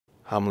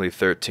Homily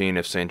 13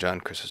 of St. John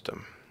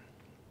Chrysostom.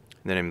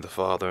 In the name of the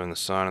Father, and the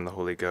Son, and the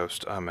Holy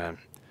Ghost. Amen.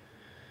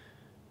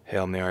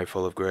 Hail Mary,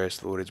 full of grace,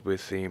 the Lord is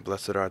with thee.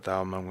 Blessed art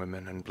thou among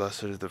women, and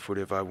blessed is the fruit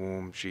of thy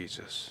womb,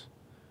 Jesus.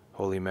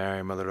 Holy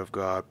Mary, Mother of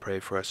God, pray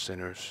for us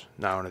sinners,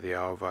 now and at the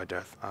hour of our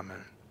death.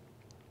 Amen.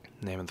 In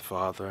the name of the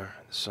Father,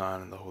 and the Son,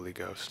 and the Holy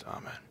Ghost.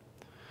 Amen.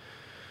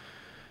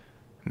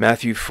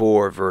 Matthew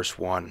 4, verse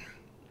 1.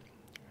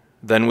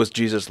 Then was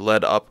Jesus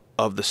led up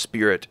of the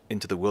Spirit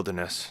into the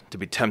wilderness to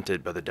be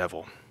tempted by the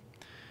devil.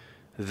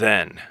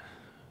 Then,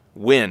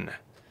 when,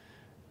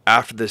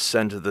 after the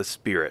ascent of the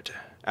Spirit,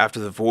 after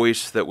the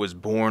voice that was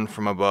born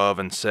from above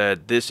and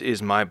said, This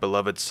is my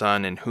beloved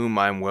Son, in whom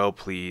I am well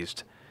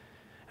pleased.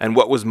 And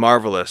what was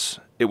marvelous,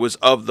 it was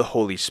of the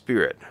Holy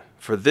Spirit.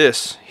 For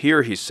this,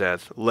 here he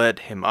saith, led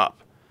him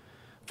up.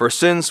 For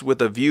since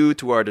with a view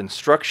to our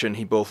instruction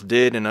he both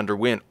did and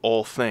underwent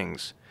all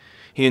things,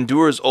 he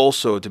endures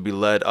also to be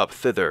led up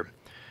thither,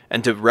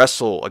 and to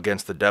wrestle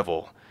against the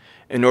devil,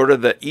 in order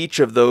that each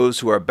of those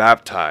who are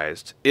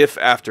baptized, if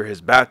after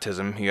his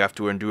baptism he have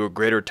to endure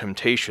greater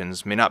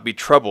temptations, may not be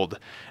troubled,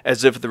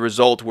 as if the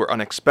result were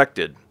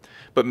unexpected,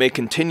 but may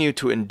continue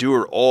to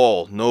endure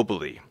all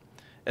nobly,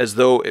 as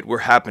though it were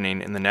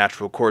happening in the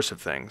natural course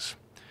of things.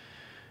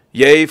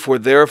 Yea, for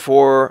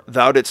therefore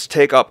thou didst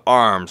take up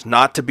arms,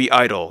 not to be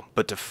idle,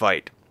 but to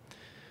fight.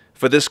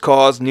 For this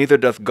cause neither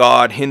doth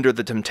God hinder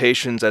the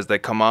temptations as they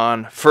come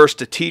on, first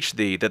to teach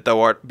thee that thou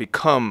art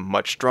become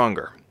much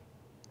stronger.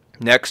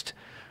 Next,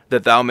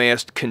 that thou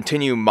mayest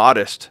continue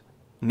modest,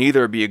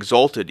 neither be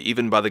exalted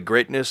even by the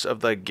greatness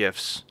of thy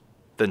gifts,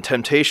 than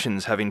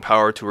temptations having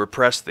power to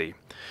repress thee.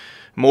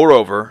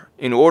 Moreover,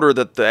 in order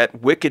that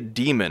that wicked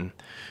demon,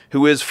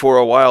 who is for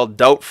a while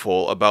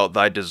doubtful about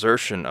thy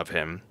desertion of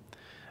him,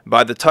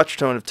 by the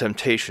touchstone of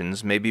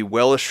temptations may be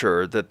well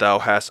assured that thou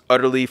hast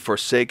utterly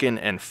forsaken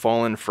and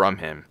fallen from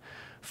him.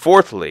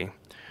 Fourthly,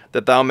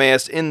 that thou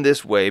mayest in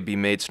this way be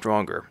made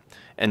stronger,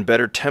 and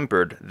better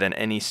tempered than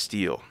any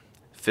steel.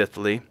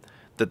 Fifthly,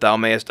 that thou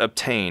mayest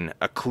obtain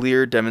a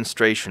clear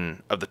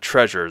demonstration of the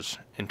treasures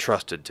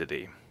entrusted to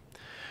thee.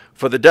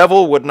 For the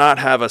devil would not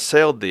have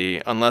assailed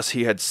thee unless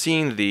he had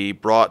seen thee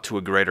brought to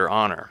a greater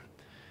honor.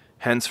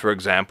 Hence, for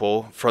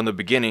example, from the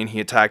beginning he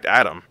attacked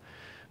Adam,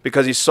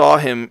 because he saw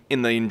him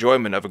in the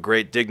enjoyment of a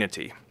great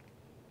dignity.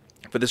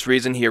 For this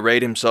reason he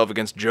arrayed himself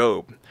against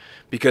Job,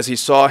 because he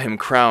saw him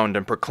crowned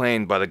and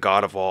proclaimed by the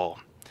God of all.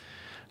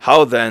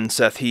 How then,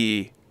 saith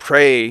he,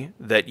 pray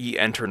that ye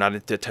enter not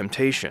into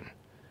temptation?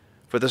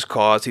 For this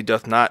cause he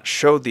doth not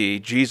show thee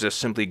Jesus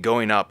simply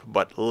going up,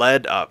 but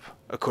led up,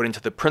 according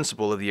to the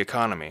principle of the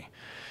economy,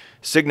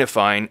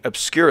 signifying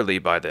obscurely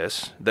by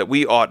this, that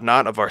we ought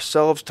not of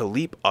ourselves to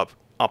leap up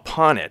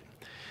upon it,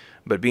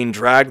 but being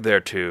dragged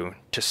thereto,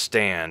 to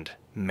stand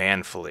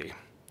manfully.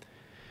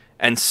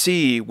 And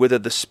see whither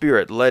the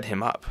Spirit led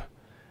him up,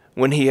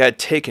 when he had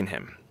taken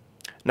him,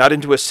 not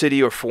into a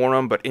city or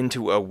forum, but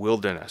into a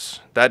wilderness.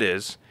 That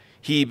is,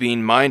 he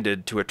being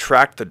minded to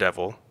attract the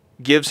devil,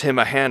 gives him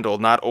a handle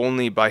not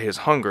only by his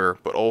hunger,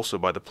 but also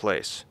by the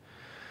place.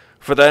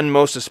 For then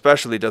most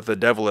especially doth the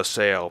devil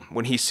assail,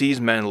 when he sees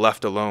men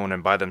left alone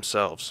and by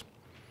themselves.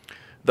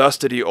 Thus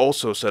did he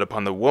also set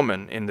upon the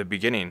woman in the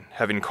beginning,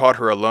 having caught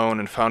her alone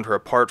and found her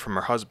apart from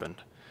her husband.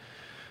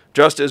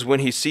 Just as when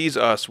he sees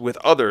us with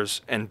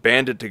others and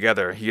banded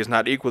together, he is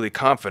not equally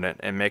confident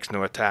and makes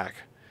no attack.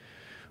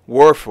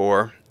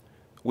 Wherefore,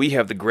 we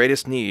have the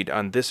greatest need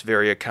on this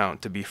very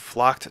account to be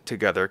flocked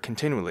together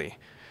continually,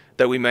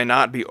 that we may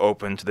not be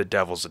open to the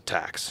devil's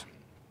attacks.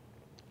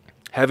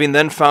 Having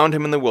then found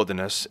him in the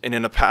wilderness, and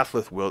in a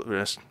pathless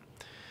wilderness,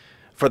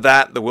 for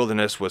that the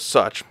wilderness was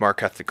such,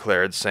 Mark hath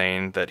declared,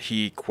 saying that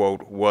he,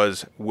 quote,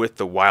 was with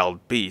the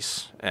wild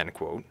beasts, end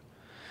quote.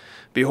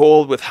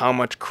 Behold with how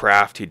much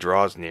craft he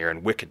draws near,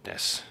 and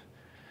wickedness,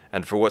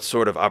 and for what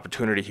sort of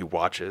opportunity he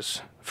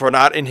watches. For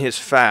not in his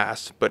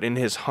fast, but in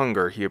his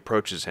hunger he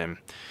approaches him,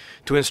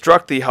 to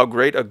instruct thee how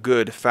great a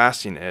good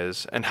fasting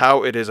is, and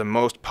how it is a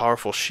most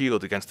powerful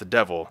shield against the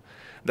devil,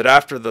 that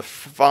after the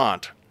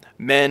font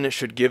men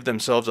should give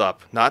themselves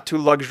up, not to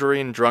luxury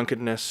and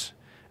drunkenness,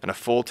 and a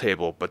full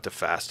table, but to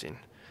fasting.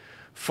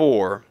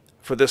 For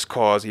this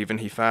cause even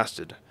he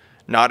fasted,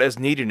 not as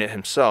needing it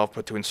himself,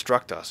 but to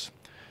instruct us.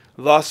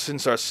 Thus,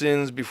 since our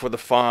sins before the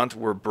font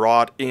were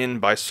brought in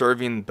by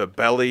serving the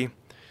belly,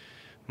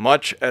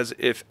 much as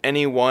if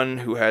any one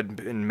who had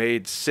been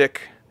made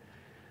sick,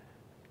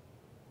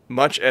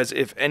 much as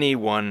if any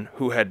one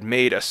who had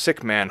made a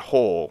sick man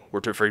whole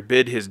were to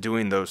forbid his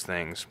doing those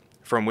things,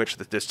 from which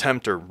this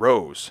tempter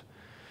rose,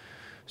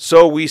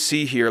 so we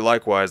see here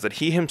likewise that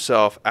he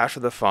himself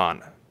after the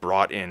font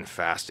brought in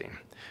fasting.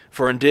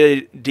 For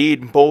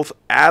indeed both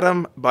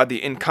Adam by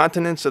the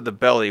incontinence of the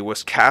belly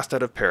was cast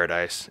out of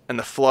paradise, and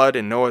the flood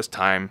in Noah's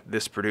time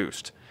this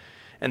produced,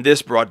 and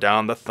this brought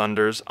down the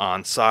thunders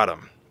on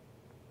Sodom.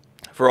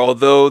 For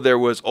although there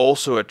was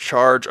also a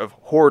charge of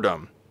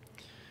whoredom,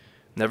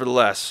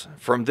 nevertheless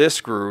from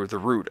this grew the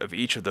root of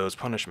each of those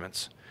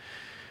punishments.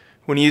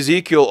 When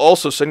Ezekiel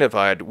also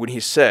signified when he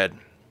said,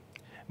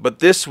 But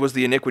this was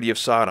the iniquity of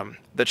Sodom,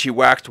 that she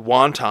waxed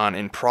wanton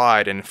in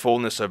pride and in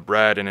fullness of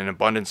bread and in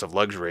abundance of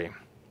luxury.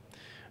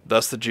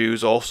 Thus the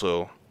Jews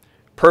also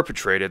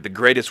perpetrated the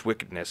greatest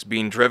wickedness,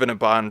 being driven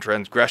upon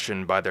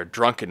transgression by their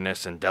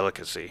drunkenness and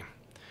delicacy.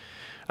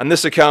 On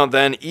this account,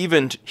 then,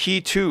 even he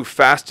too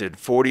fasted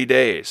 40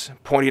 days,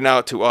 pointing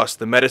out to us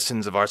the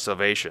medicines of our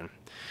salvation.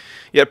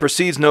 Yet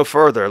proceeds no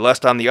further,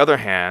 lest on the other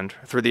hand,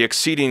 through the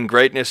exceeding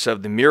greatness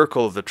of the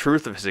miracle of the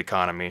truth of his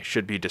economy,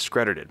 should be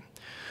discredited.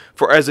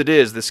 For as it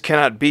is, this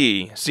cannot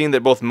be, seeing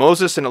that both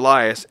Moses and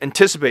Elias,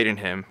 anticipating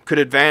him, could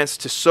advance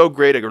to so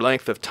great a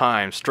length of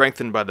time,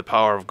 strengthened by the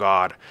power of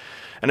God.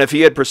 And if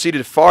he had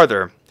proceeded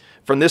farther,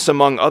 from this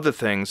among other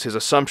things, his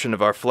assumption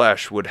of our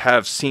flesh would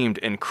have seemed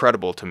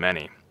incredible to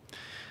many.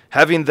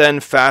 Having then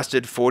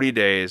fasted 40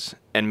 days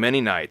and many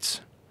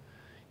nights,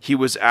 he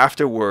was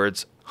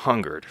afterwards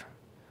hungered,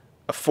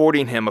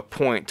 affording him a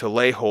point to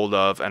lay hold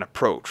of and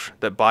approach,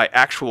 that by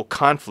actual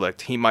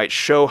conflict he might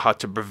show how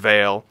to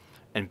prevail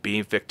and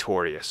be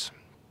victorious.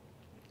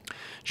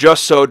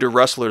 Just so do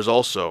wrestlers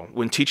also,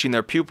 when teaching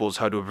their pupils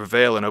how to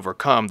prevail and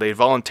overcome, they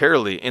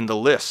voluntarily in the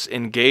lists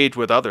engage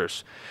with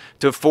others,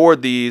 to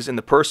afford these in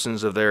the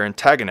persons of their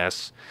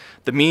antagonists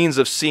the means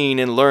of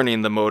seeing and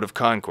learning the mode of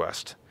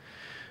conquest.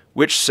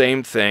 Which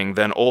same thing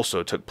then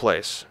also took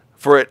place.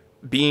 For it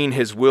being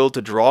his will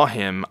to draw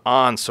him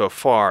on so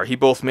far, he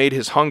both made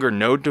his hunger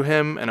known to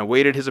him and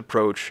awaited his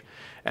approach,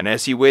 and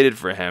as he waited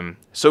for him,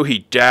 so he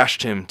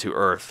dashed him to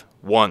earth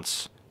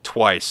once,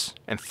 twice,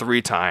 and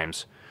 3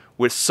 times,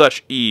 with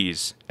such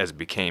ease as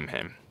became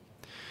him.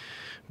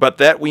 But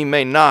that we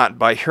may not,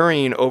 by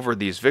hurrying over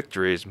these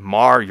victories,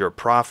 mar your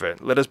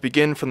profit, let us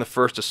begin from the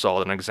first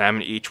assault and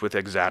examine each with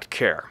exact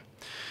care.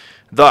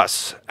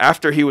 Thus,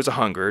 after he was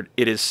hungered,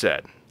 it is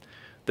said,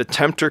 the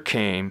tempter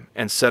came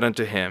and said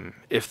unto him,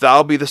 If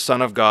thou be the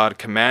Son of God,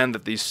 command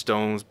that these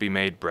stones be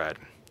made bread.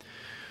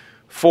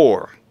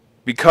 For,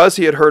 because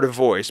he had heard a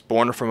voice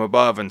borne from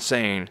above, and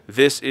saying,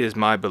 This is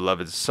my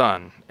beloved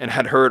Son, and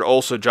had heard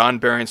also John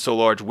bearing so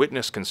large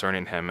witness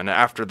concerning him, and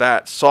after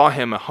that saw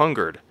him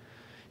hungered,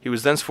 he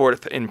was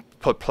thenceforth in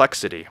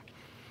perplexity,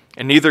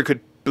 and neither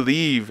could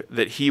believe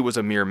that he was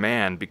a mere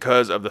man,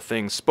 because of the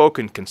things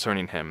spoken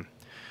concerning him,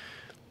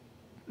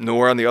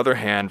 nor on the other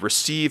hand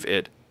receive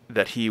it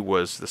that he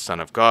was the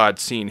Son of God,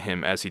 seeing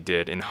him as he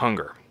did in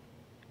hunger.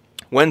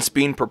 Whence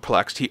being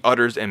perplexed, he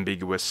utters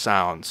ambiguous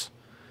sounds.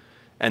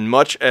 And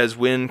much as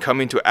when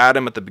coming to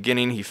Adam at the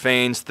beginning he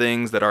feigns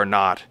things that are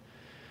not,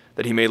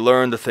 that he may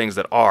learn the things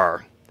that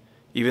are,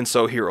 even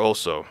so here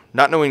also,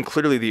 not knowing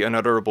clearly the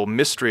unutterable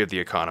mystery of the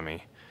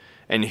economy,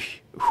 and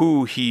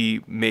who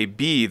he may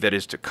be that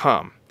is to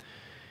come,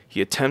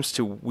 he attempts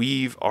to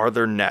weave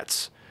other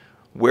nets,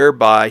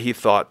 whereby he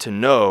thought to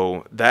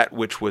know that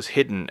which was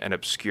hidden and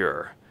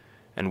obscure.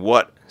 And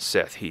what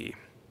saith he?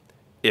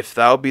 If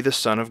thou be the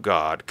Son of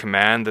God,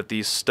 command that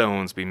these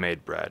stones be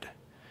made bread.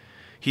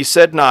 He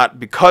said not,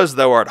 Because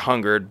thou art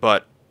hungered,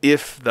 but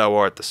if thou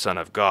art the Son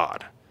of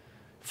God,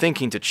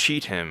 thinking to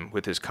cheat him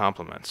with his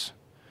compliments.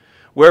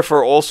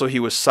 Wherefore also he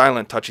was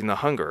silent touching the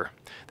hunger,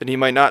 that he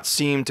might not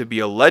seem to be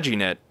alleging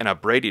it and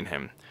upbraiding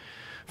him.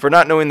 For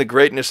not knowing the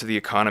greatness of the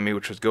economy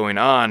which was going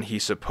on, he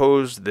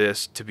supposed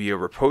this to be a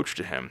reproach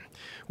to him.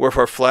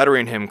 Wherefore,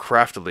 flattering him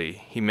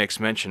craftily, he makes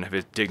mention of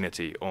his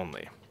dignity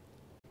only.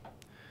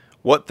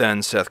 What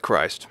then saith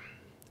Christ?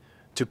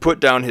 To put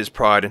down his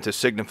pride and to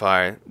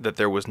signify that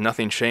there was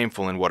nothing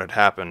shameful in what had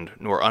happened,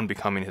 nor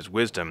unbecoming his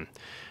wisdom,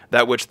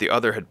 that which the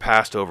other had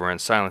passed over in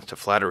silence to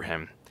flatter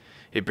him,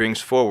 he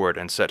brings forward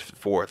and set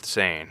forth,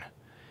 saying,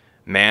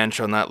 Man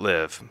shall not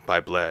live by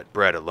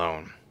bread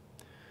alone.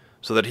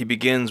 So that he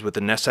begins with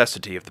the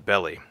necessity of the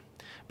belly.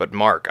 But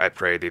mark, I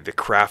pray thee, the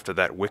craft of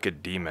that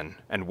wicked demon,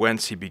 and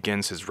whence he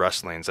begins his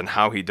wrestlings, and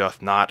how he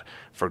doth not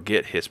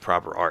forget his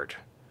proper art.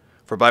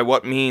 For by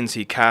what means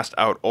he cast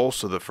out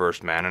also the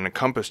first man, and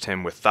encompassed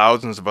him with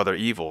thousands of other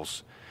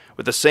evils.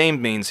 With the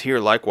same means here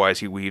likewise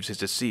he weaves his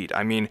deceit,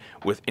 I mean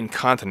with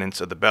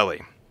incontinence of the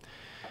belly.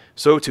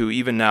 So too,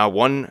 even now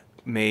one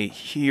may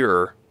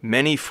hear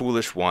many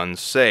foolish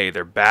ones say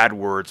their bad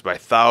words by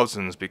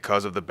thousands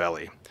because of the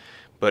belly.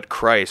 But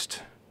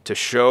Christ, to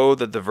show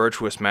that the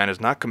virtuous man is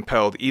not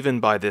compelled even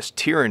by this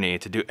tyranny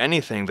to do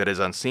anything that is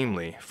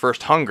unseemly,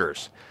 first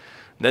hungers,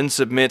 then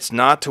submits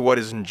not to what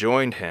is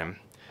enjoined him,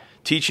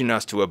 teaching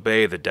us to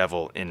obey the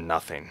devil in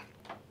nothing.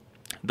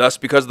 Thus,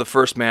 because the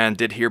first man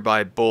did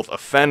hereby both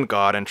offend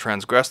God and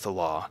transgress the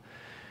law,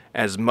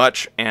 as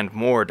much and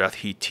more doth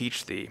he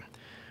teach thee,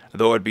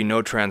 though it be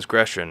no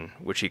transgression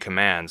which he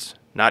commands,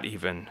 not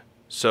even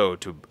so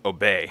to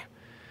obey.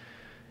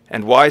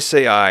 And why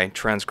say I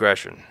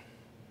transgression?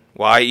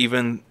 Why,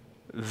 even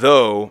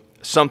though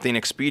something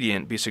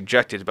expedient be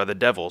suggested by the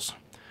devils,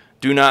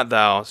 do not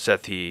thou,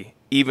 saith he,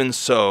 even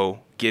so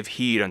give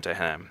heed unto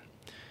him.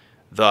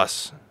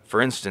 Thus, for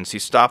instance, he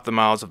stopped the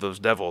mouths of those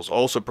devils,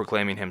 also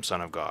proclaiming him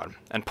Son of God.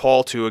 And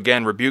Paul too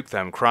again rebuked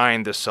them,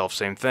 crying this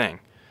selfsame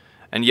thing.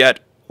 And yet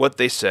what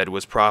they said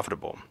was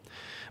profitable.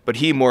 But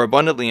he, more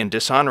abundantly in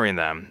dishonoring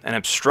them, and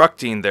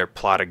obstructing their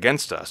plot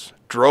against us,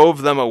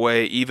 drove them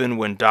away even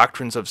when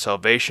doctrines of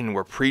salvation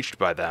were preached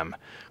by them,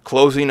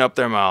 closing up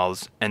their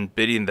mouths and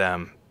bidding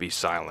them be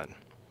silent.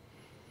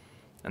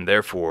 And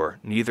therefore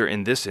neither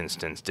in this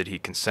instance did he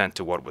consent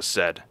to what was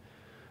said.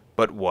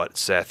 But what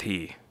saith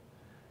he?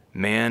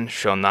 Man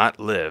shall not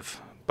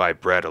live by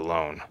bread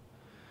alone.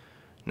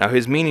 Now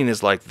his meaning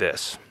is like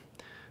this: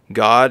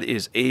 God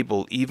is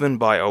able even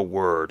by a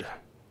word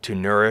to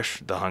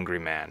nourish the hungry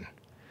man,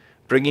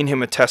 bringing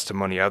him a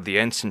testimony of the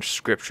ancient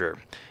Scripture,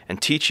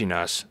 and teaching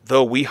us,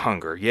 though we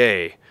hunger,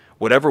 yea,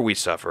 whatever we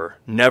suffer,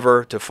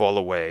 never to fall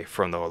away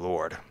from the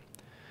Lord.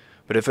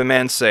 But if a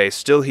man say,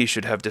 still he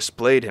should have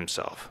displayed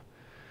himself,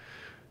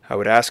 I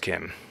would ask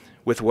him,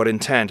 with what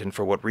intent and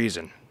for what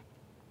reason?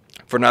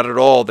 For not at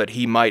all that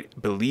he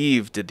might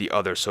believe did the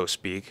other so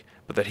speak,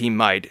 but that he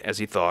might, as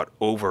he thought,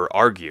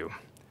 over-argue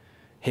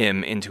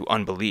him into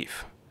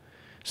unbelief.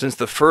 Since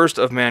the first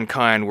of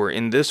mankind were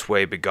in this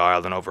way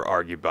beguiled and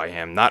over-argued by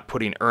him, not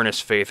putting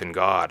earnest faith in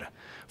God.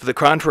 For the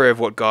contrary of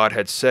what God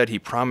had said he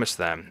promised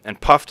them,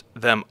 and puffed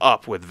them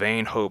up with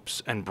vain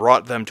hopes, and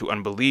brought them to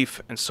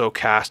unbelief, and so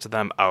cast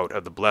them out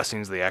of the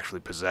blessings they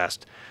actually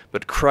possessed.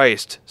 But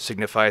Christ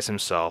signifies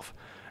himself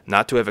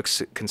not to have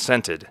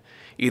consented,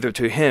 either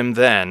to him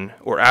then,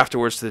 or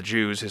afterwards to the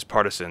Jews his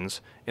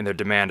partisans, in their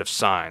demand of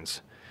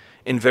signs,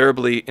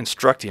 invariably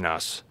instructing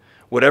us,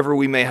 whatever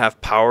we may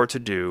have power to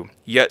do,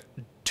 yet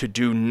to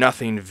do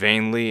nothing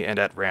vainly and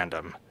at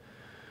random,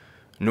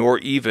 nor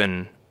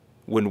even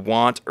when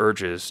want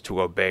urges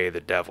to obey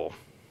the devil.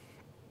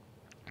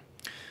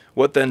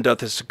 What then doth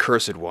this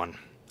accursed one,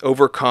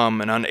 overcome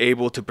and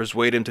unable to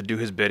persuade him to do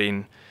his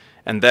bidding,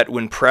 and that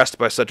when pressed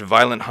by such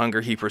violent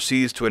hunger he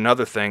proceeds to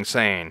another thing,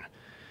 saying,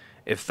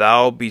 If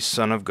thou be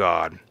Son of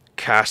God,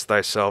 cast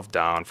thyself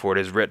down, for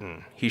it is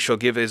written, He shall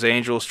give his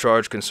angels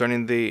charge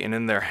concerning thee, and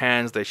in their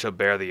hands they shall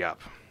bear thee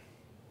up.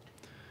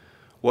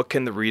 What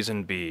can the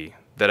reason be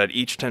that at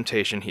each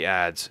temptation he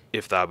adds,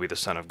 If thou be the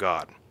Son of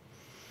God?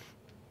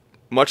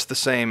 Much the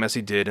same as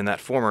he did in that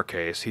former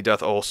case, he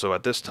doth also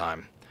at this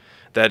time.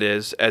 That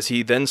is, as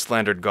he then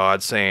slandered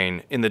God,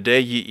 saying, In the day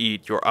ye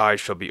eat, your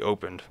eyes shall be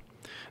opened,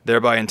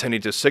 thereby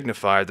intending to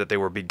signify that they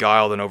were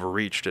beguiled and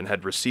overreached, and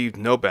had received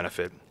no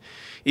benefit.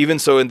 Even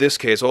so in this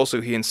case also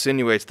he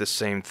insinuates the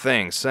same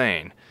thing,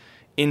 saying,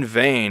 In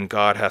vain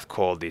God hath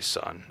called thee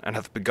son, and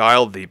hath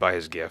beguiled thee by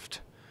his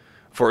gift.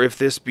 For if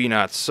this be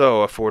not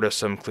so, afford us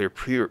some clear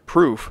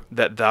proof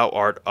that thou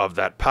art of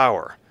that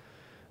power.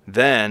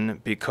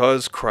 Then,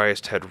 because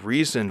Christ had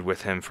reasoned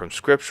with him from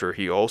Scripture,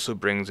 he also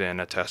brings in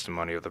a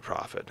testimony of the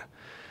prophet.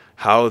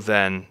 How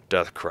then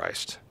doth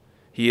Christ?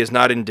 He is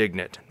not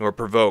indignant, nor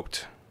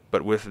provoked,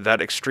 but with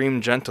that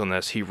extreme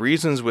gentleness he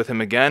reasons with him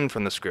again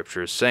from the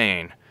Scriptures,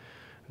 saying,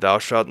 Thou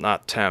shalt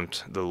not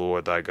tempt the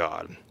Lord thy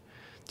God,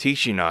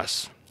 teaching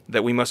us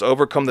that we must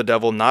overcome the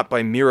devil not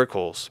by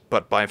miracles,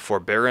 but by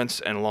forbearance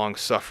and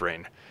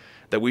long-suffering,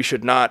 that we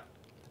should not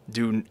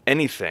do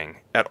anything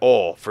at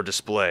all for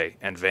display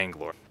and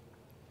vainglory.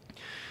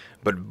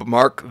 But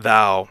mark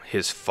thou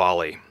his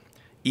folly,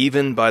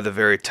 even by the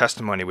very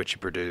testimony which he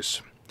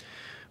produced.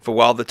 For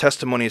while the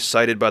testimonies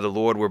cited by the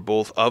Lord were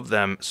both of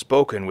them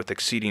spoken with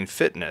exceeding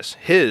fitness,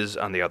 his,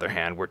 on the other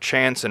hand, were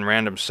chance and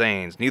random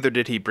sayings, neither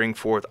did he bring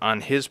forth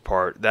on his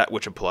part that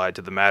which applied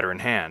to the matter in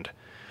hand.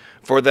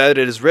 For that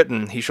it is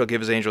written, He shall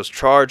give his angels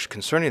charge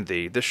concerning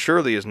thee, this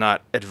surely is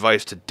not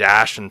advice to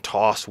dash and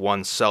toss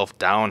one's self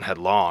down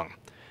headlong.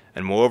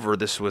 And moreover,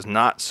 this was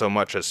not so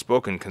much as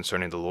spoken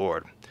concerning the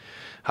Lord.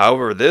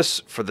 However,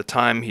 this for the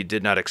time he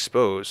did not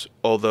expose,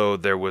 although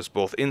there was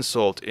both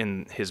insult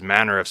in his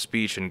manner of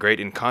speech and great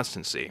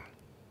inconstancy.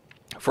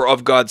 For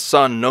of God's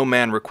Son no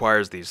man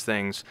requires these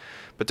things,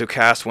 but to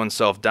cast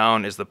oneself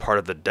down is the part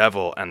of the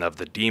devil and of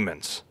the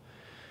demons.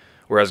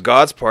 Whereas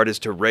God's part is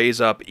to raise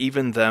up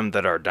even them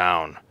that are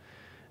down.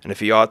 And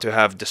if he ought to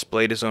have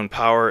displayed his own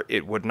power,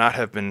 it would not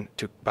have been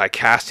by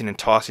casting and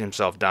tossing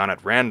himself down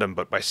at random,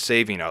 but by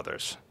saving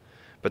others.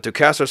 But to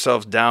cast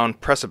ourselves down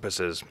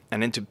precipices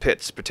and into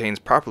pits pertains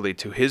properly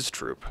to his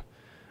troop.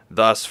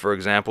 Thus, for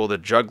example, the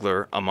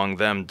juggler among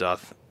them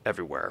doth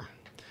everywhere.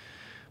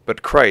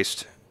 But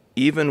Christ,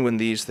 even when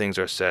these things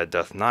are said,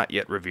 doth not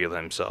yet reveal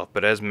himself,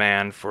 but as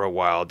man for a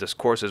while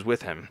discourses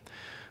with him.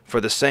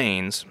 For the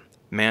sayings,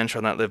 Man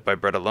shall not live by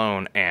bread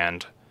alone,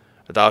 and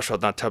Thou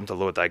shalt not tempt the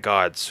Lord thy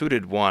God,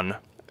 suited one,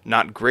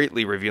 not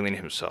greatly revealing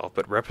himself,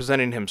 but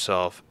representing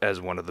himself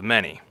as one of the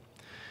many.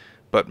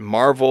 But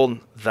marvel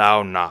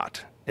thou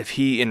not, if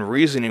he in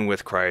reasoning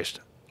with Christ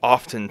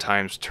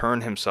oftentimes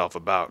turn himself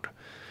about.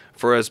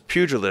 For as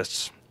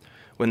pugilists,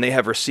 when they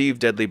have received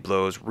deadly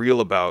blows,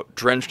 reel about,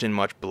 drenched in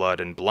much blood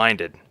and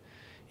blinded,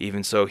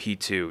 even so he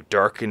too,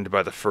 darkened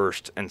by the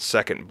first and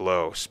second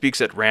blow,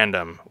 speaks at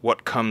random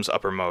what comes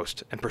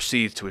uppermost, and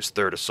proceeds to his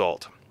third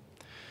assault.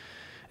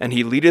 And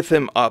he leadeth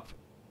him up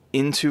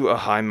into a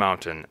high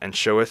mountain, and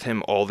showeth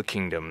him all the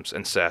kingdoms,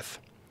 and saith,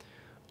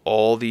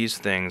 All these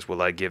things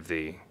will I give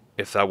thee,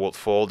 if thou wilt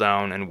fall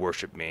down and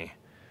worship me.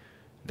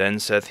 Then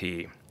saith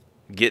he,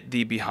 Get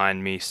thee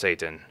behind me,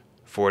 Satan,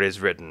 for it is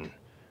written,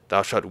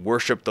 Thou shalt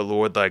worship the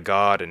Lord thy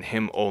God, and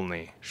him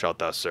only shalt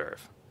thou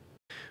serve.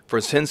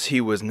 For since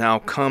he was now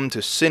come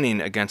to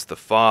sinning against the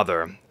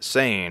Father,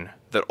 saying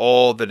that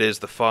all that is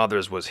the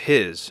Father's was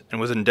his,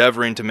 and was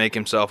endeavoring to make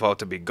himself out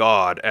to be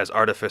God as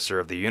artificer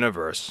of the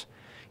universe,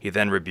 he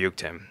then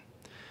rebuked him.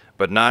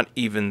 But not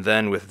even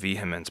then with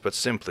vehemence, but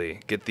simply,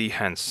 Get thee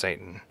hence,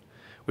 Satan,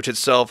 which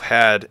itself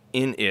had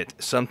in it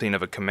something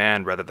of a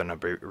command rather than a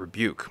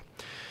rebuke.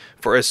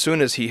 For as soon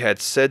as he had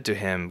said to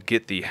him,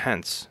 Get thee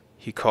hence,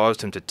 he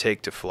caused him to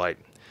take to flight,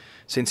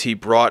 since he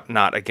brought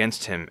not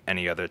against him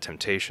any other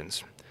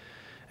temptations.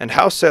 And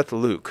how saith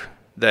Luke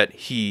that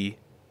he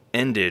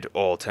ended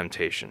all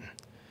temptation?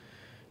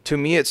 To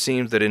me it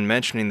seems that in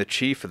mentioning the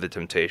chief of the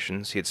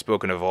temptations, he had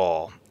spoken of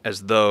all,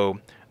 as though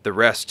the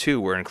rest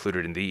too were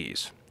included in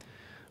these.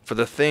 For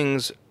the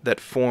things that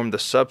form the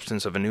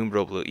substance of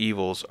innumerable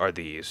evils are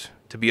these: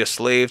 to be a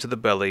slave to the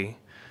belly,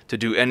 to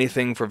do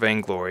anything for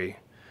vainglory,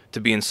 to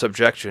be in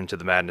subjection to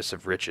the madness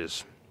of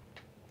riches.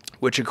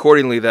 Which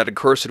accordingly that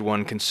accursed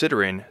one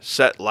considering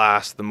set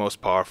last the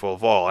most powerful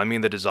of all, I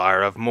mean the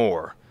desire of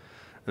more.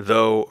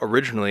 Though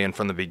originally and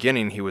from the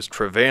beginning he was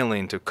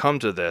travailing to come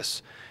to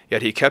this,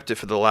 yet he kept it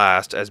for the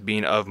last, as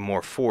being of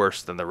more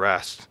force than the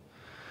rest.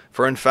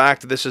 For in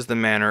fact this is the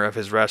manner of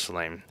his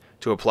wrestling,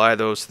 to apply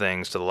those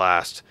things to the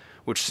last,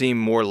 which seem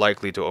more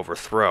likely to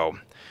overthrow.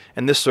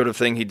 And this sort of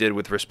thing he did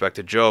with respect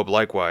to Job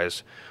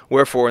likewise.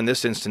 Wherefore in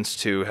this instance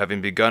too,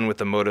 having begun with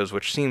the motives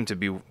which seem to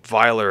be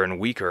viler and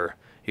weaker,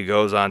 he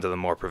goes on to the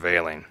more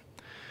prevailing.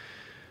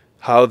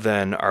 How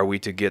then are we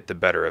to get the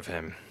better of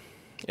him?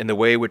 In the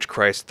way which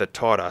Christ that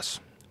taught us,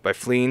 by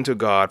fleeing to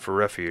God for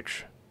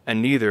refuge,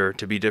 and neither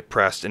to be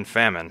depressed in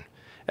famine,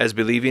 as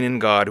believing in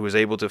God who is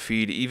able to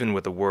feed even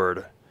with the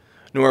word,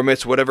 nor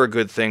amidst whatever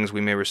good things we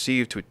may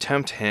receive to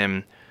tempt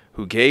him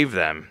who gave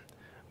them,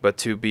 but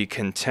to be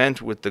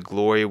content with the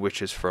glory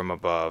which is from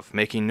above,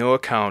 making no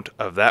account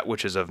of that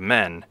which is of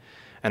men,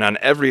 and on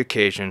every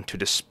occasion to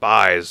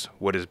despise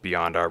what is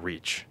beyond our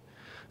reach.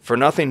 For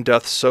nothing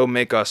doth so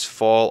make us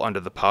fall under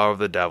the power of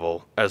the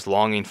devil as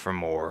longing for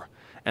more,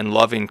 and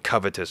loving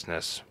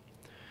covetousness.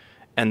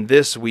 And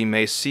this we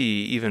may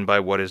see even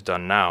by what is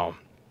done now.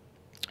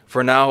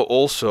 For now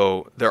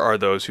also there are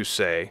those who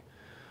say,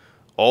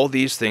 All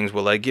these things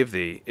will I give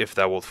thee, if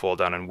thou wilt fall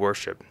down and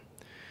worship,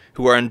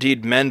 who are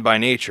indeed men by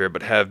nature,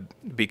 but have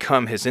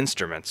become his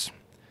instruments.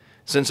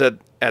 Since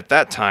at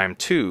that time,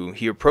 too,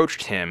 he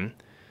approached him,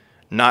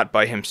 not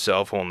by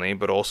himself only,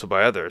 but also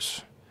by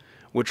others,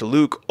 which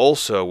Luke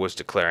also was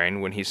declaring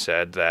when he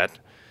said that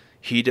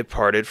he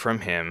departed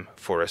from him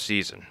for a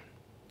season,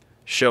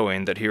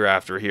 showing that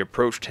hereafter he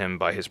approached him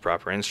by his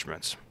proper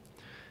instruments.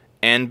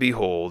 And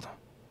behold,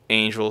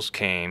 angels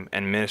came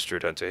and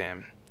ministered unto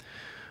him.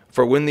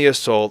 For when the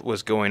assault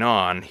was going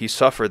on, he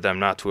suffered them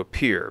not to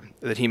appear,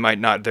 that he might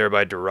not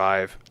thereby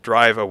drive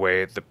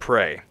away the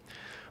prey.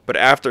 But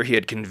after he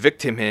had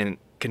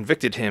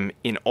convicted him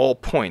in all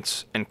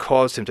points, and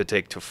caused him to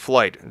take to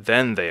flight,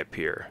 then they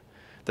appear,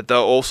 that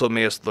thou also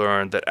mayest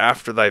learn that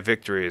after thy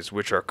victories,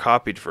 which are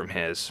copied from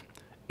his,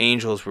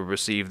 angels will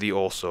receive thee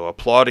also,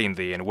 applauding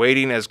thee, and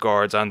waiting as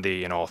guards on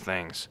thee in all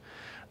things.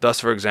 Thus,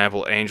 for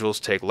example, angels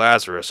take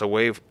Lazarus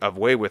away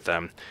with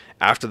them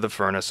after the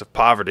furnace of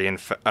poverty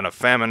and of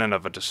famine and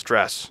of a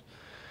distress.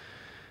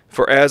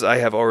 For as I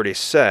have already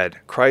said,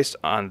 Christ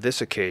on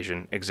this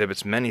occasion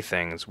exhibits many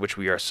things which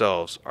we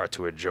ourselves are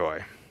to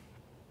enjoy.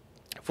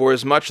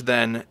 Forasmuch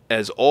then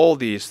as all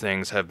these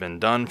things have been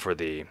done for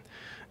thee,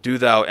 do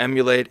thou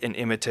emulate and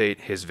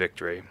imitate his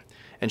victory.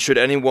 And should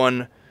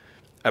anyone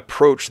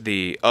approach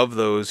thee of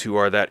those who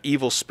are that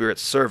evil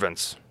spirit's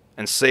servants,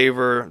 and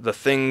savor the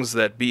things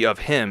that be of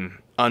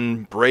him,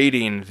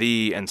 upbraiding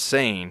thee and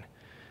saying,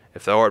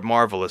 If thou art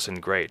marvelous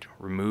and great,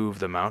 remove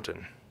the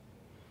mountain.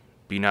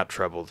 Be not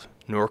troubled,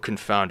 nor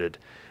confounded,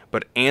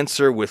 but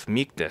answer with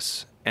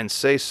meekness, and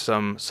say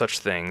some such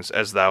things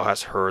as thou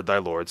hast heard thy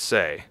Lord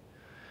say,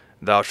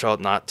 Thou shalt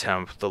not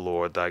tempt the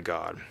Lord thy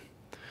God.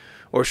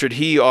 Or should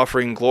he,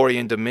 offering glory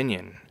and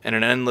dominion, and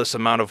an endless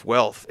amount of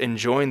wealth,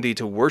 enjoin thee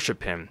to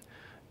worship him,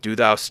 do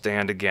thou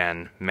stand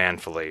again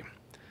manfully.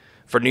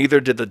 For neither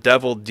did the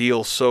devil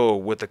deal so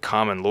with the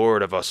common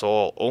Lord of us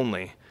all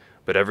only,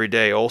 but every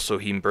day also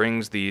he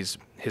brings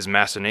his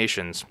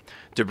machinations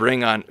to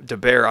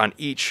bear on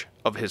each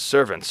of his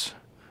servants,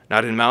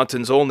 not in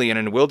mountains only and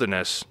in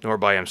wilderness, nor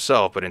by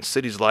himself, but in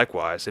cities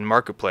likewise, in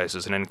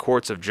marketplaces, and in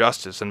courts of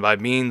justice, and by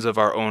means of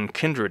our own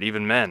kindred,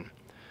 even men.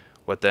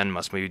 What then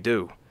must we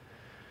do?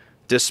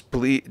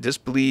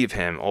 Disbelieve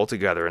him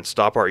altogether, and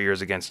stop our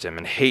ears against him,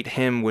 and hate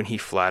him when he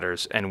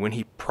flatters, and when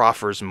he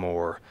proffers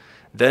more.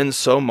 Then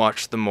so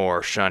much the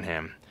more shun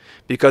him.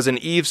 Because in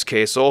Eve's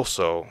case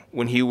also,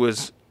 when he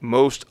was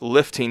most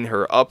lifting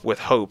her up with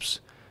hopes,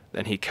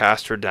 then he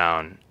cast her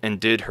down, and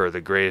did her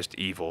the greatest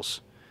evils.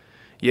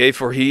 Yea,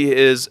 for he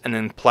is an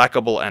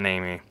implacable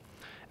enemy,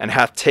 and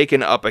hath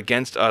taken up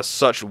against us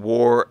such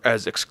war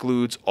as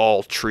excludes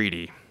all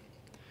treaty.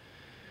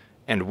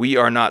 And we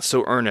are not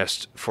so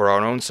earnest for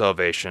our own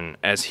salvation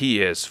as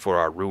he is for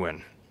our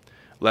ruin.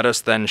 Let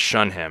us then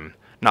shun him,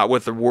 not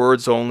with the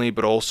words only,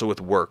 but also with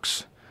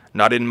works,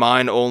 not in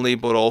mind only,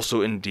 but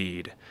also in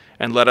deed.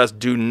 And let us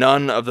do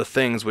none of the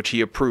things which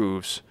he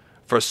approves,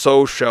 for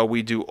so shall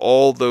we do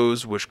all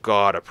those which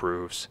God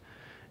approves.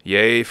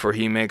 Yea, for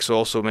he makes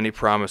also many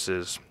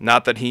promises,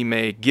 not that he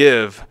may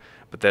give,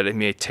 but that he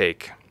may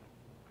take.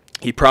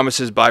 He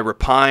promises by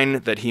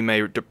rapine that he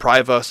may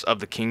deprive us of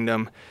the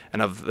kingdom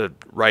and of the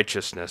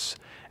righteousness,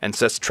 and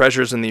sets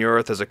treasures in the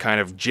earth as a kind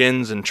of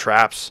gins and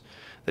traps,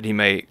 that he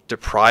may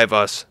deprive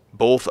us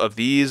both of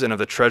these and of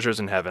the treasures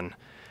in heaven.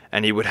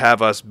 And he would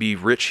have us be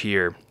rich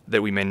here,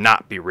 that we may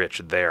not be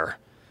rich there.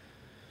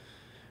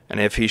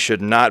 And if he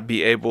should not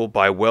be able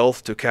by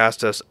wealth to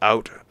cast us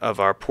out of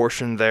our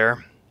portion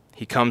there,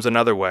 he comes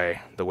another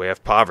way, the way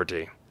of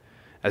poverty,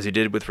 as he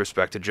did with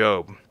respect to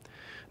Job.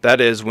 That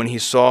is, when he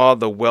saw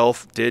the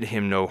wealth did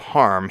him no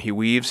harm, he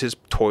weaves his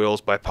toils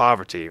by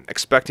poverty,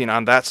 expecting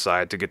on that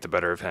side to get the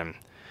better of him.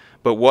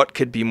 But what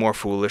could be more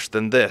foolish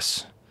than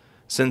this?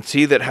 Since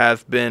he that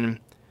hath been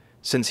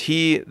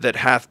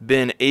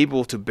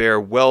able to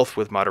bear wealth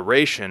with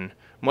moderation,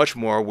 much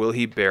more will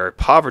he bear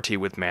poverty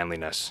with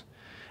manliness.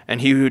 And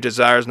he who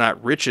desires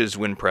not riches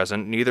when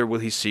present, neither will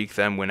he seek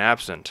them when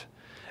absent.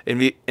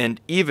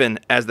 And even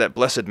as that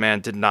blessed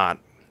man did not,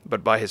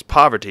 but by his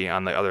poverty,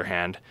 on the other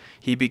hand,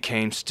 he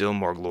became still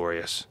more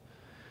glorious.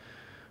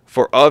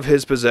 For of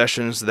his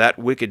possessions that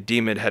wicked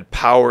demon had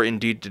power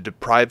indeed to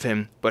deprive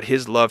him, but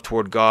his love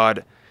toward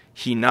God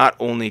he not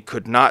only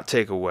could not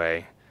take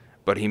away,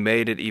 but he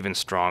made it even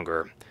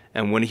stronger.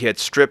 And when he had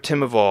stripped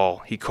him of all,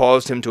 he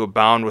caused him to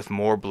abound with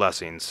more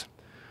blessings.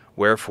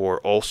 Wherefore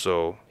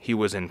also he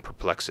was in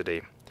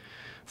perplexity.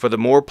 For the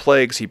more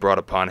plagues he brought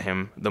upon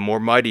him, the more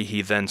mighty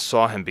he then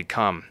saw him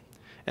become.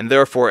 And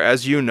therefore,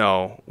 as you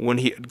know, when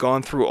he had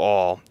gone through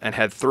all, and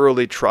had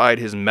thoroughly tried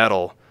his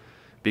mettle,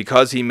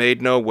 because he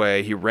made no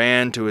way, he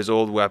ran to his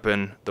old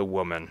weapon, the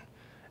woman,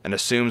 and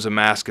assumes a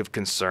mask of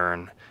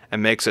concern,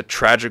 and makes a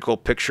tragical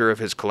picture of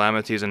his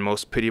calamities in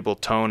most pitiable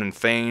tone, and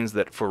feigns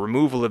that for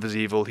removal of his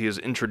evil he is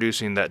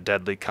introducing that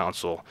deadly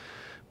counsel.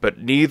 But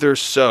neither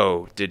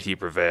so did he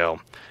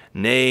prevail.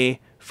 Nay,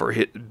 for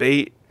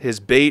his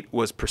bait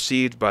was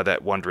perceived by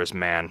that wondrous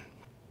man,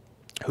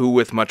 who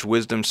with much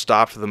wisdom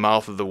stopped the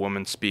mouth of the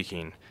woman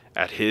speaking,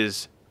 at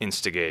his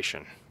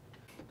instigation.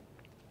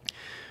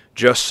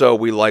 Just so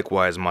we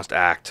likewise must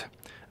act,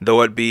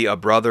 though it be a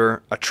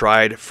brother, a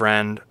tried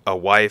friend, a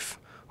wife,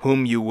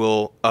 whom you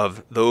will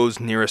of those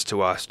nearest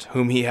to us,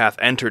 whom he hath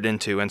entered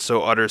into, and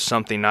so utters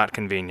something not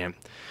convenient.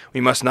 We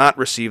must not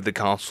receive the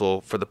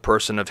counsel for the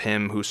person of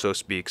him who so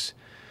speaks,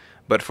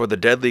 but for the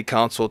deadly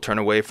counsel turn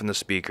away from the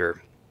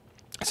speaker.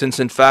 Since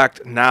in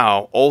fact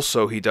now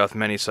also he doth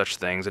many such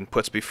things, and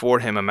puts before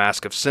him a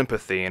mask of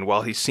sympathy, and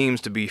while he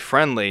seems to be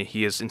friendly,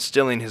 he is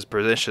instilling his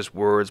pernicious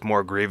words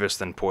more grievous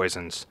than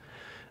poisons.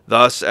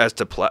 Thus as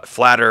to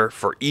flatter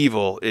for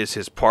evil is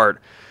his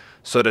part,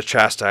 so to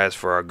chastise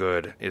for our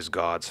good is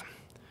God's.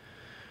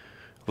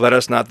 Let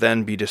us not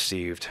then be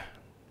deceived.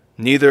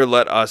 Neither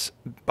let us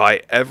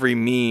by every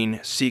mean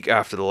seek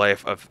after the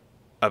life of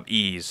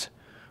ease.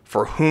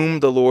 For whom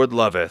the Lord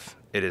loveth,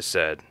 it is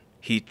said,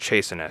 he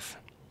chasteneth.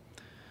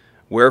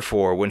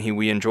 Wherefore, when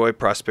we enjoy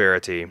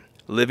prosperity,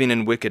 living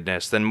in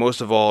wickedness, then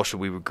most of all should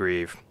we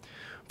grieve.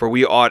 For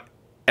we ought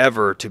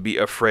ever to be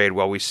afraid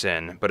while we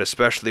sin, but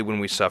especially when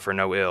we suffer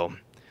no ill.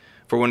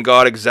 For when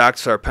God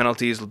exacts our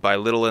penalties by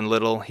little and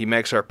little, he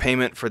makes our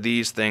payment for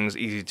these things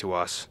easy to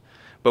us.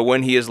 But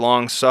when he is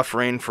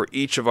long-suffering for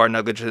each of our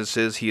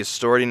negligences, he is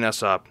storing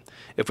us up,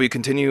 if we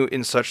continue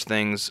in such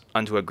things,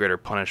 unto a greater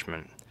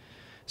punishment.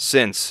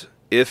 Since,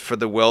 if for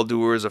the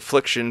well-doers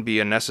affliction be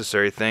a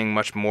necessary thing,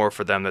 much more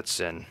for them that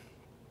sin.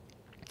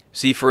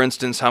 See, for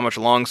instance, how much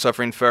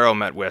long-suffering Pharaoh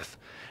met with,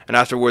 and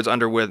afterwards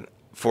underwent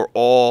for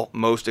all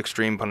most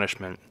extreme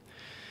punishment.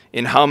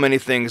 In how many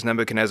things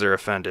Nebuchadnezzar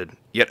offended,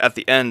 yet at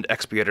the end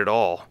expiated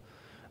all.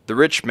 The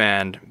rich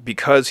man,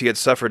 because he had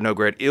suffered no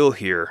great ill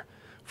here,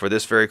 for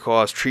this very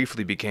cause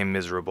chiefly became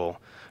miserable,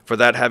 for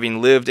that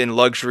having lived in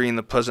luxury in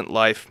the pleasant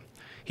life,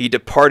 he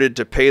departed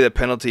to pay the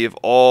penalty of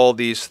all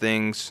these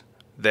things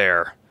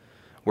there,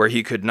 where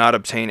he could not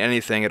obtain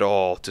anything at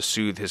all to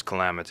soothe his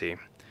calamity.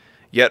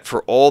 Yet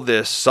for all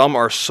this some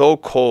are so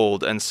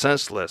cold and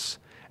senseless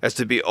as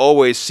to be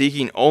always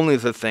seeking only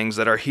the things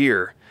that are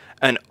here,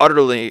 and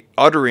utterly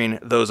uttering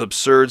those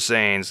absurd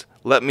sayings,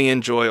 let me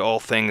enjoy all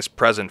things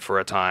present for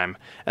a time,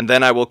 and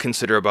then I will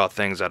consider about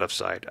things out of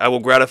sight. I will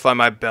gratify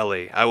my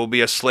belly. I will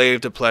be a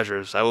slave to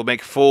pleasures. I will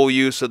make full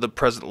use of the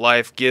present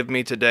life. Give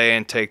me today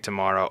and take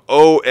tomorrow.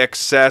 O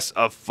excess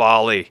of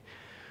folly!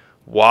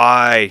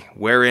 Why,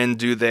 wherein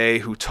do they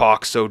who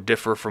talk so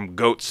differ from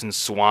goats and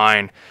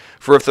swine?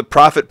 For if the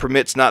prophet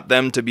permits not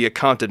them to be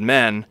accounted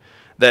men,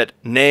 that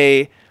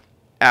nay,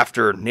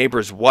 after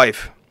neighbor's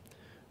wife,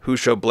 who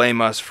shall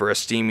blame us for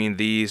esteeming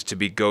these to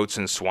be goats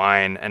and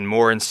swine, and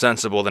more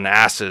insensible than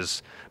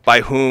asses,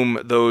 by whom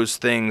those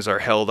things are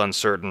held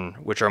uncertain,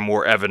 which are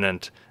more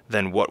evident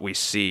than what we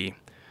see?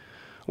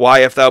 Why,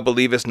 if thou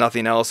believest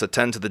nothing else,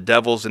 attend to the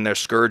devils in their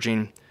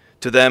scourging,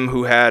 to them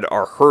who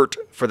are hurt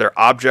for their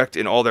object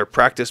in all their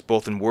practice,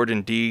 both in word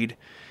and deed.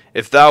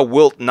 If thou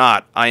wilt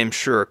not, I am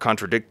sure,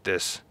 contradict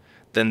this,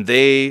 then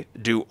they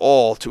do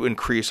all to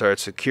increase our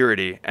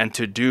security, and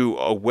to do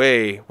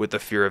away with the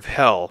fear of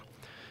hell,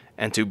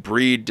 and to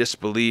breed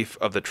disbelief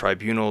of the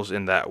tribunals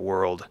in that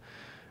world.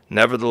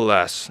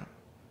 Nevertheless,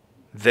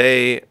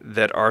 they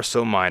that are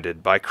so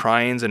minded, by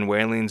cryings and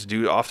wailings,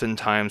 do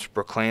oftentimes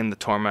proclaim the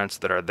torments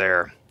that are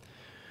there.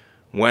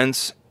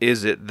 Whence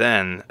is it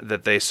then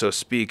that they so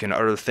speak and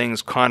utter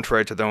things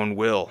contrary to their own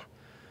will?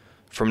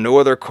 From no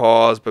other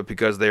cause but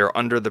because they are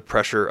under the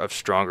pressure of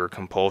stronger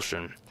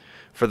compulsion.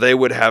 For they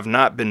would have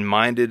not been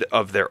minded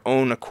of their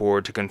own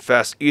accord to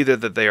confess either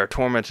that they are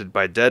tormented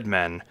by dead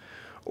men,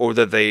 or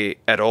that they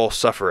at all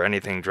suffer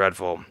anything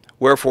dreadful.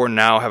 Wherefore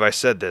now have I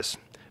said this,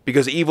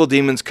 because evil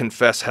demons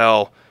confess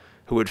hell,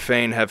 who would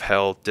fain have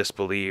hell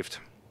disbelieved.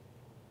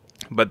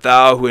 But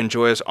thou, who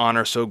enjoyest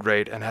honor so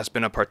great, and hast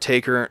been a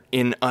partaker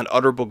in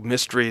unutterable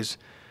mysteries,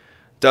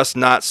 dost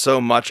not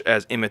so much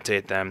as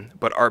imitate them,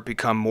 but art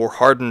become more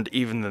hardened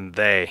even than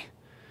they.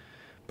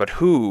 But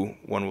who,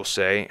 one will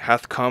say,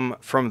 hath come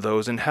from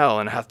those in hell,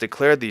 and hath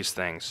declared these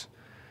things?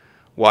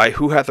 Why,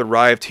 who hath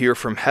arrived here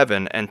from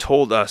heaven, and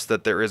told us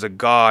that there is a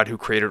God who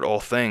created all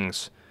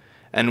things?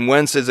 And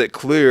whence is it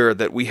clear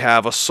that we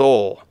have a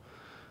soul?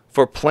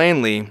 For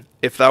plainly,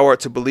 if thou art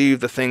to believe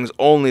the things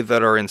only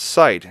that are in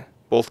sight,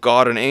 both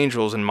God and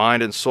angels and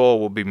mind and soul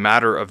will be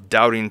matter of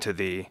doubting to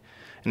thee,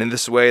 and in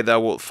this way thou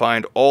wilt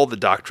find all the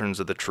doctrines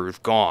of the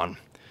truth gone.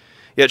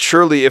 Yet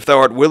surely if thou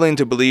art willing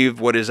to believe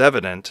what is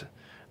evident,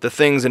 the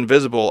things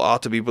invisible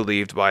ought to be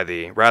believed by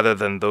thee, rather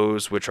than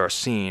those which are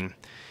seen.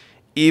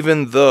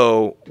 Even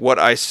though what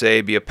I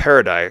say be a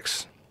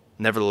paradox,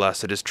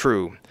 nevertheless it is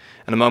true,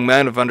 and among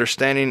men of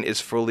understanding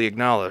is fully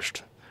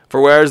acknowledged.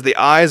 For whereas the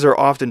eyes are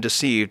often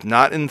deceived,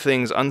 not in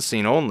things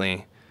unseen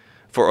only,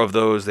 for of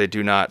those they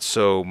do not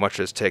so much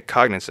as take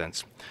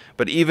cognizance,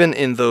 but even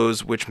in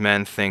those which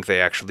men think they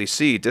actually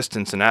see,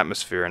 distance and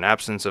atmosphere, and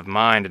absence of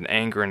mind, and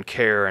anger and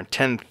care, and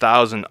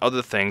 10,000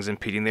 other things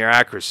impeding their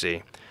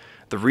accuracy.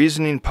 The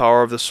reasoning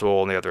power of the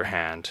soul, on the other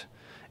hand,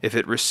 if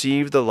it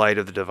receive the light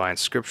of the divine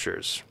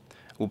scriptures,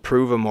 will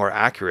prove a more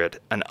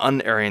accurate and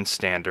unerring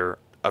standard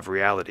of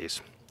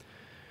realities.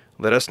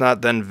 Let us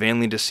not then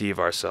vainly deceive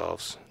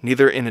ourselves,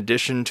 neither in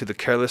addition to the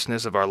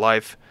carelessness of our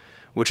life,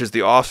 which is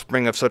the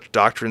offspring of such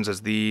doctrines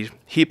as these,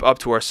 heap up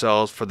to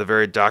ourselves for the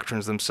very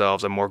doctrines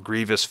themselves a more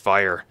grievous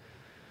fire.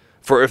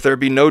 For if there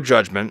be no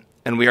judgment,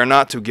 and we are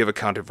not to give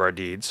account of our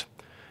deeds,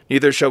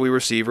 neither shall we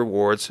receive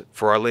rewards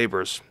for our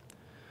labors.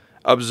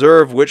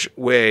 Observe which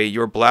way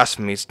your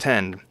blasphemies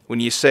tend, when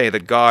ye say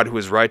that God, who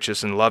is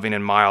righteous and loving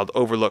and mild,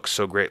 overlooks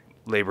so great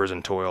labors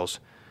and toils.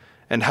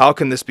 And how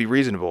can this be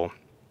reasonable?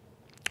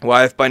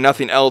 Why, if by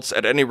nothing else,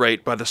 at any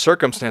rate by the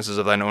circumstances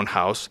of thine own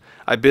house,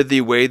 I bid thee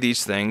weigh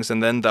these things,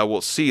 and then thou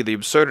wilt see the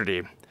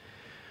absurdity.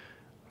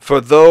 For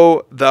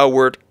though thou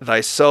wert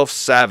thyself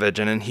savage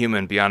and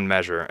inhuman beyond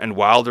measure, and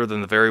wilder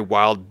than the very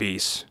wild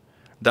beasts,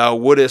 thou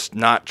wouldest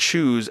not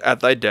choose at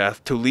thy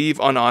death to leave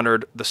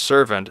unhonored the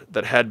servant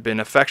that had been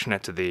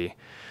affectionate to thee,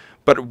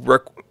 but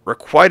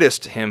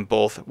requitest him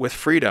both with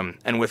freedom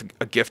and with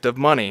a gift of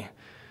money.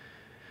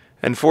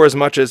 And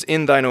forasmuch as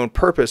in thine own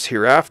person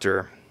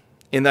hereafter,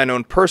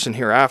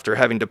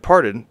 having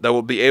departed, thou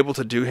wilt be able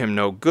to do him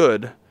no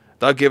good,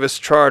 thou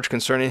givest charge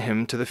concerning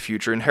him to the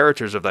future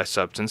inheritors of thy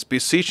substance,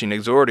 beseeching,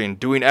 exhorting,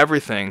 doing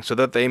everything, so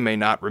that they may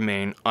not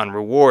remain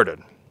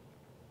unrewarded.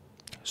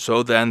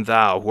 So then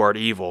thou, who art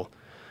evil,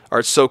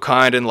 art so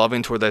kind and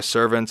loving toward thy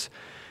servants,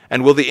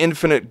 and will the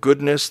infinite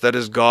goodness that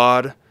is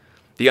God,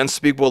 the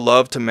unspeakable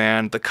love to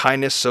man, the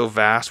kindness so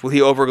vast, will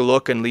he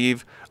overlook and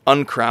leave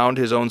uncrowned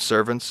his own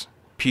servants,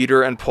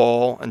 Peter and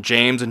Paul and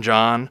James and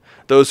John,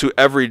 those who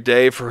every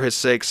day for his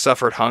sake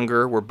suffered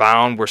hunger, were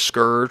bound, were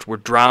scourged, were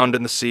drowned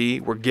in the sea,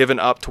 were given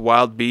up to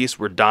wild beasts,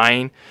 were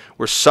dying,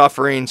 were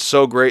suffering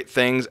so great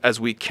things as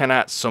we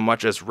cannot so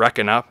much as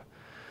reckon up?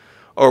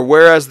 Or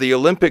whereas the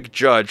Olympic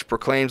judge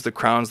proclaims the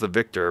crowns the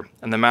victor,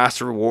 and the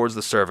master rewards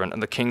the servant,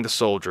 and the king the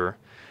soldier,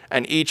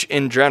 and each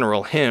in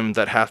general him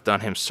that hath done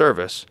him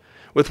service,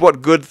 with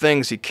what good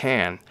things he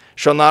can,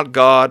 shall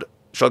God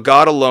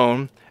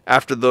alone,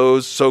 after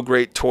those so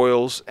great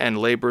toils and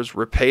labors,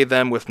 repay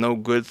them with no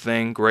good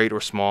thing, great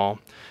or small?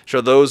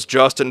 Shall those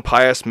just and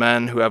pious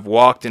men who have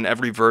walked in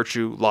every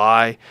virtue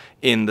lie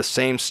in the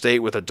same state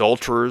with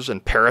adulterers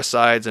and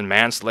parricides and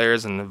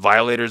manslayers and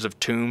violators of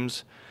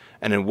tombs?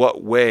 And in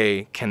what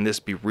way can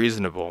this be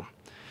reasonable?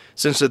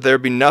 Since that there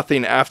be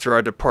nothing after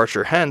our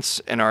departure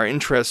hence, and our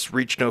interests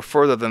reach no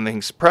further than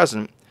things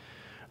present,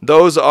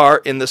 those are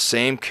in the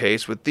same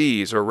case with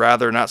these, or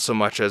rather not so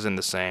much as in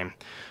the same.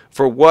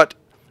 For what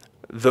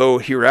though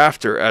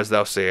hereafter, as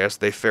thou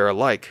sayest, they fare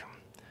alike?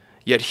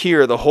 Yet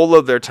here the whole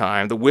of their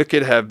time the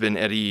wicked have been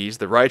at ease,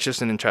 the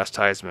righteous in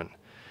chastisement.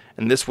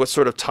 And this what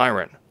sort of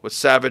tyrant, what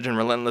savage and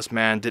relentless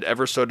man did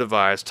ever so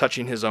devise,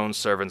 touching his own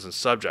servants and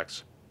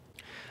subjects?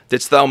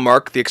 Didst thou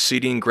mark the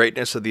exceeding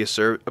greatness of the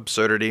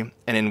absurdity,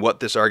 and in what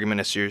this argument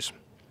issues?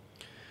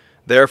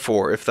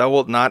 Therefore, if thou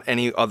wilt not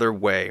any other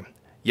way,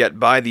 Yet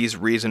by these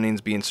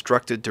reasonings be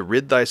instructed to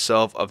rid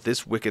thyself of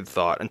this wicked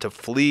thought, and to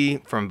flee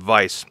from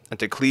vice, and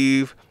to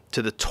cleave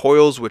to the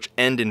toils which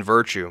end in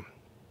virtue.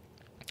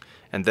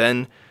 And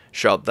then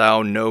shalt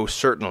thou know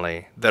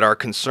certainly that our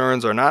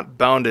concerns are not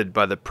bounded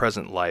by the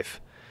present life.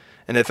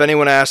 And if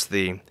anyone ask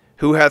thee,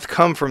 Who hath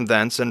come from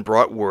thence and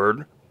brought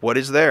word, what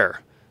is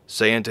there?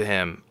 Say unto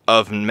him,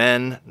 Of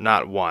men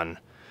not one.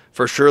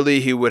 For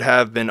surely he would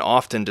have been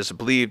often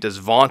disbelieved as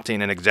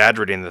vaunting and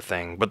exaggerating the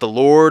thing. But the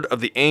Lord of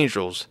the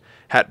angels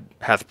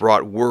hath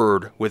brought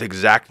word with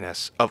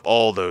exactness of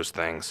all those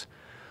things.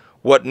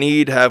 What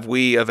need have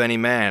we of any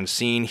man,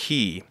 seeing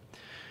he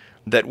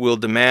that will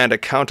demand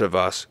account of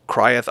us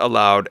crieth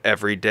aloud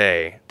every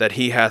day, that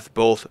he hath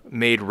both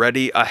made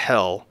ready a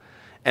hell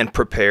and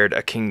prepared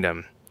a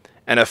kingdom,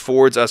 and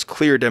affords us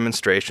clear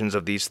demonstrations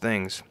of these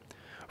things.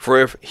 For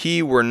if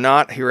he were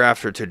not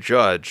hereafter to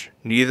judge,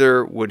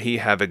 neither would he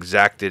have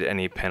exacted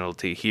any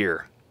penalty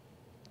here.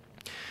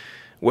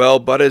 Well,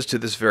 but as to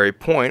this very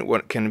point,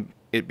 what can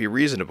it be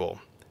reasonable?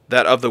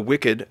 That of the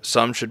wicked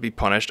some should be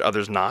punished,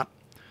 others not?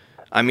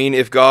 I mean,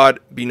 if God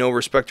be no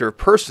respecter of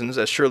persons,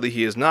 as surely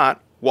he is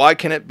not, why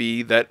can it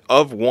be that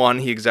of one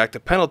he exact a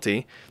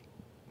penalty,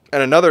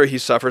 and another he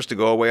suffers to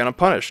go away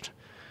unpunished?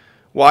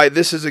 Why,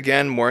 this is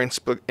again more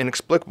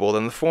inexplicable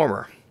than the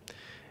former.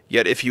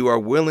 Yet if you are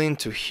willing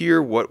to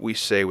hear what we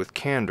say with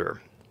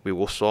candor, we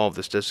will solve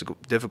this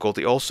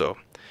difficulty also.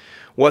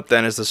 What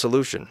then is the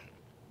solution?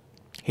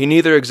 He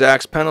neither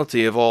exacts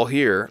penalty of all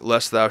here,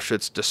 lest thou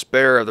shouldst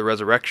despair of the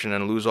resurrection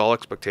and lose all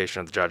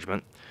expectation of the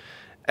judgment,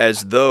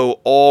 as though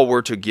all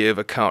were to give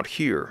account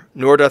here,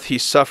 nor doth he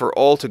suffer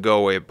all to go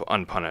away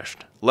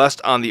unpunished,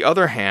 lest on the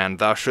other hand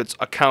thou shouldst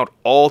account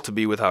all to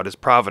be without his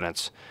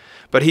providence.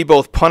 But he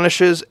both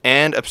punishes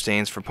and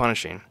abstains from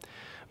punishing,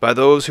 by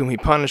those whom he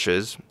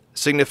punishes,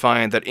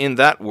 signifying that in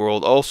that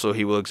world also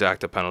he will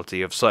exact a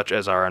penalty of such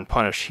as are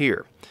unpunished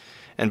here,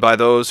 and by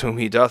those whom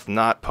he doth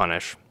not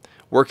punish,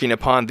 working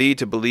upon thee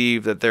to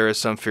believe that there is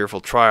some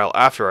fearful trial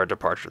after our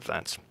departure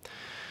thence.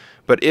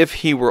 But if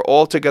he were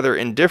altogether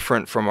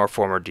indifferent from our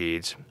former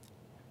deeds,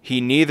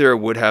 he neither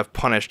would have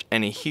punished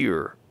any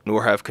here,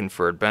 nor have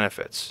conferred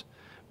benefits.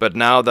 But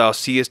now thou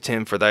seest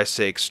him for thy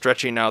sake,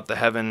 stretching out the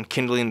heaven,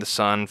 kindling the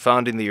sun,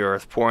 founding the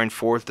earth, pouring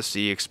forth the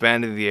sea,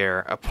 expanding the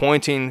air,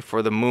 appointing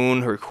for the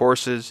moon her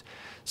courses,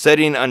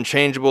 setting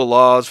unchangeable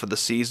laws for the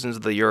seasons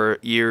of the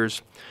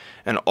years,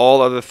 and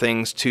all other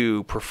things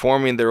too,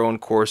 performing their own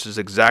courses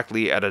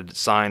exactly at a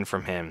sign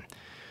from him.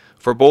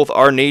 For both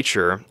our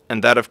nature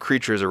and that of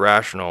creatures are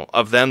rational,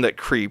 of them that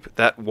creep,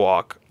 that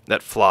walk,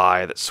 that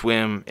fly, that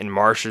swim, in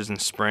marshes and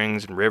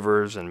springs and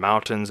rivers and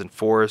mountains and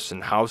forests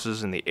and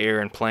houses in the air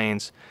and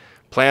plains,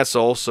 plants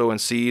also and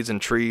seeds and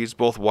trees,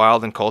 both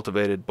wild and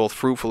cultivated, both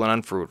fruitful and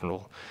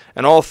unfruitful,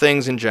 and all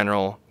things in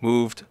general,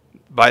 moved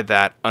by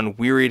that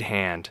unwearied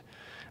hand,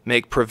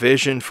 make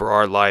provision for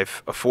our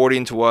life,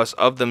 affording to us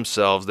of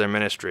themselves their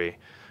ministry,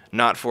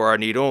 not for our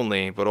need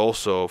only, but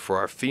also for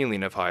our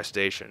feeling of high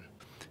station.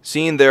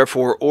 Seeing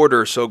therefore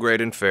order so great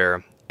and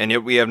fair, and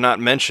yet we have not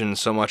mentioned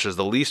so much as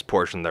the least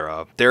portion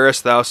thereof,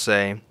 darest thou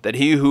say that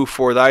he who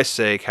for thy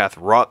sake hath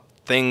wrought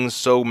things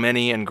so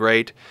many and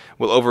great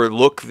will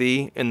overlook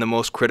thee in the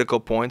most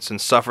critical points,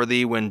 and suffer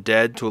thee when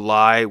dead to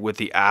lie with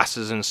the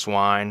asses and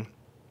swine,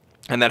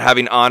 and that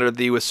having honored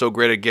thee with so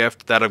great a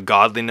gift, that of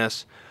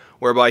godliness,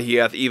 whereby he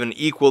hath even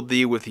equalled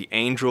thee with the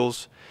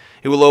angels,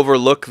 he will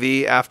overlook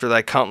thee after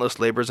thy countless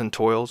labors and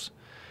toils?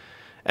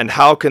 And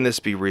how can this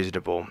be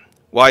reasonable?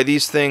 Why,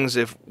 these things,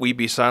 if we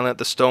be silent,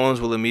 the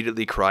stones will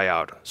immediately cry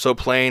out. So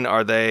plain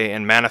are they,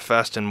 and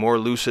manifest, and more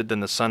lucid than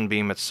the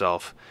sunbeam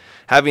itself.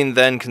 Having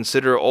then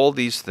considered all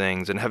these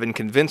things, and having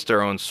convinced our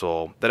own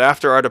soul, that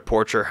after our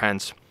departure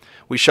hence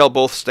we shall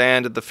both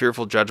stand at the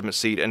fearful judgment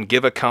seat, and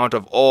give account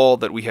of all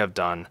that we have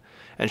done,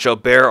 and shall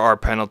bear our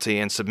penalty,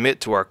 and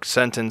submit to our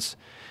sentence,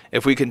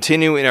 if we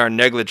continue in our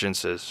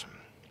negligences,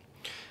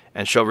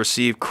 and shall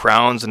receive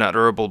crowns and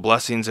unutterable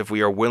blessings if we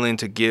are willing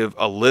to give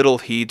a little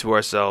heed to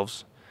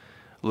ourselves,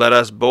 let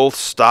us both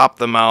stop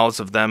the mouths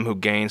of them who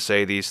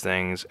gainsay these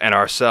things, and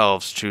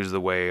ourselves choose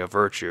the way of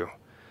virtue,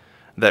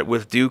 that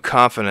with due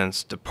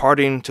confidence,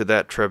 departing to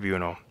that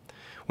tribunal,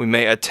 we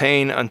may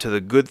attain unto the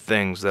good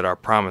things that are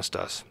promised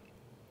us,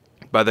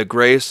 by the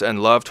grace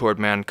and love toward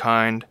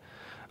mankind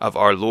of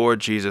our Lord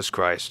Jesus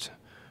Christ,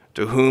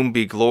 to whom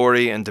be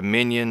glory and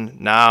dominion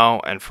now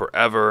and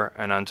forever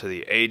and unto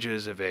the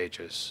ages of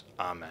ages.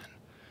 Amen.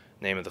 In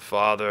the name of the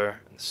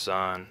Father, and the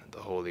Son, and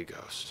the Holy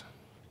Ghost.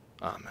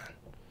 Amen.